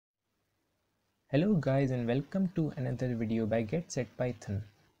Hello guys and welcome to another video by GetSetPython.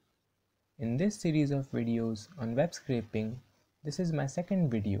 In this series of videos on web scraping, this is my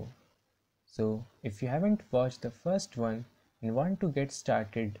second video. So if you haven't watched the first one and want to get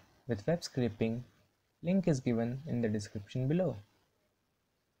started with web scraping, link is given in the description below.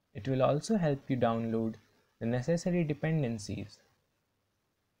 It will also help you download the necessary dependencies.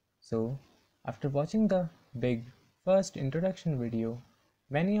 So after watching the big first introduction video,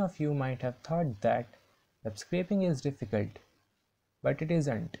 many of you might have thought that web scraping is difficult, but it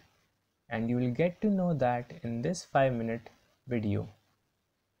isn't, and you will get to know that in this 5-minute video.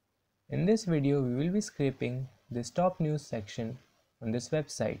 In this video, we will be scraping this top news section on this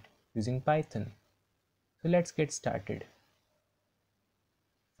website using Python. So let's get started.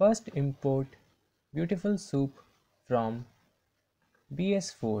 First, import Beautiful Soup from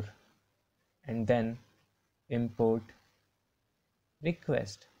BS4 and then import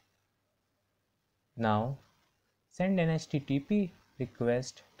request. Now send an HTTP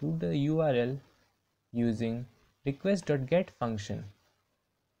request to the URL using request.get function,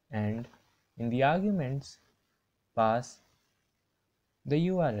 and in the arguments pass the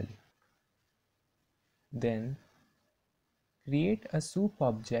URL. Then create a soup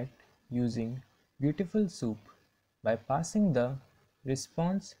object using Beautiful Soup by passing the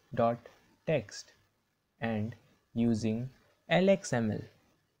response.text and using LXML.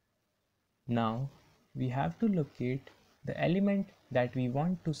 Now we have to locate the element that we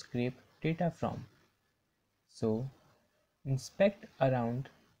want to scrape data from. So inspect around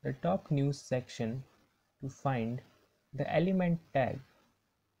the top news section to find the element tag,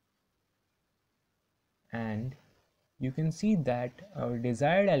 and you can see that our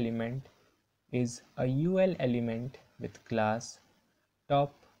desired element is a UL element with class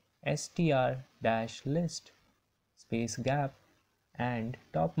top str-list space gap and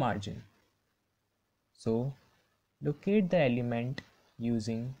top margin. So locate the element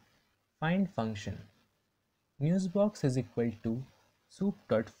using find function. Newsbox is equal to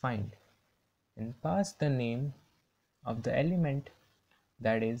soup.find and pass the name of the element,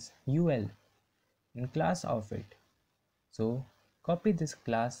 that is UL, in class of it. So copy this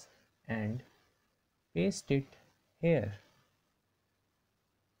class and paste it here.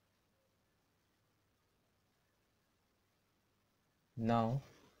 Now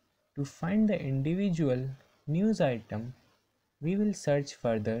to find the individual news item, we will search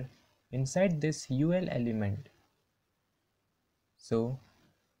further inside this UL element. So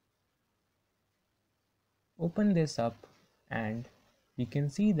open this up and you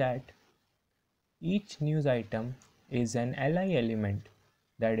can see that each news item is an li element,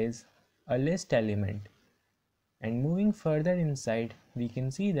 that is a list element, and moving further inside we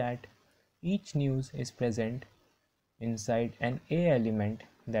can see that each news is present inside an a element,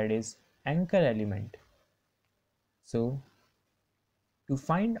 that is anchor element. So to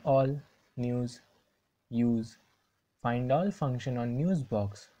find all news, use find all function on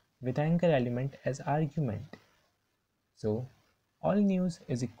newsbox with anchor element as argument. So all news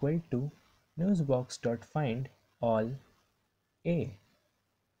is equal to newsbox.find all a.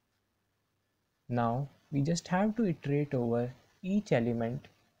 Now we just have to iterate over each element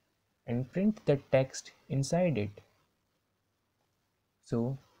and print the text inside it.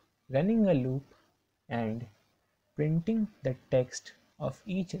 So running a loop and printing the text of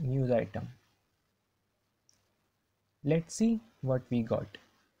each news item. Let's see what we got.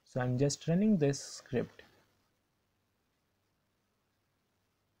 So I'm just running this script.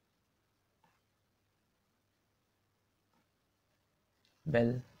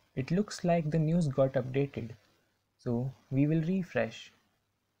 Well, it looks like the news got updated. So we will refresh.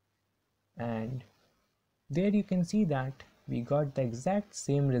 And there you can see that we got the exact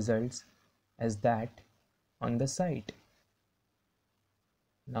same results as that on the site.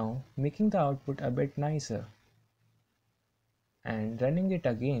 Now making the output a bit nicer and running it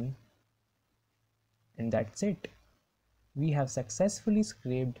again, and that's it. We have successfully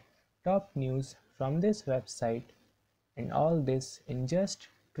scraped top news from this website, and all this in just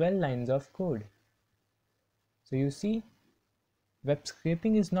 12 lines of code. So you see, web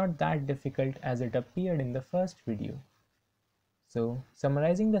scraping is not that difficult as it appeared in the first video. So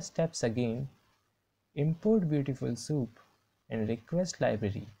summarizing the steps again: import Beautiful Soup and request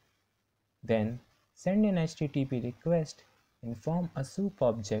library, then send an HTTP request and form a soup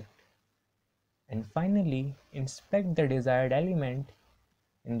object, and finally inspect the desired element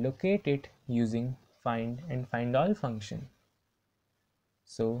and locate it using find and find all function.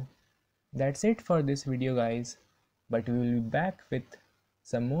 So that's it for this video guys, but we will be back with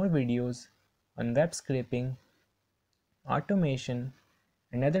some more videos on web scraping, automation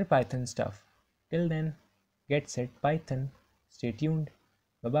and other Python stuff. Till then, get set Python. Stay tuned.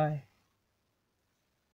 Bye bye.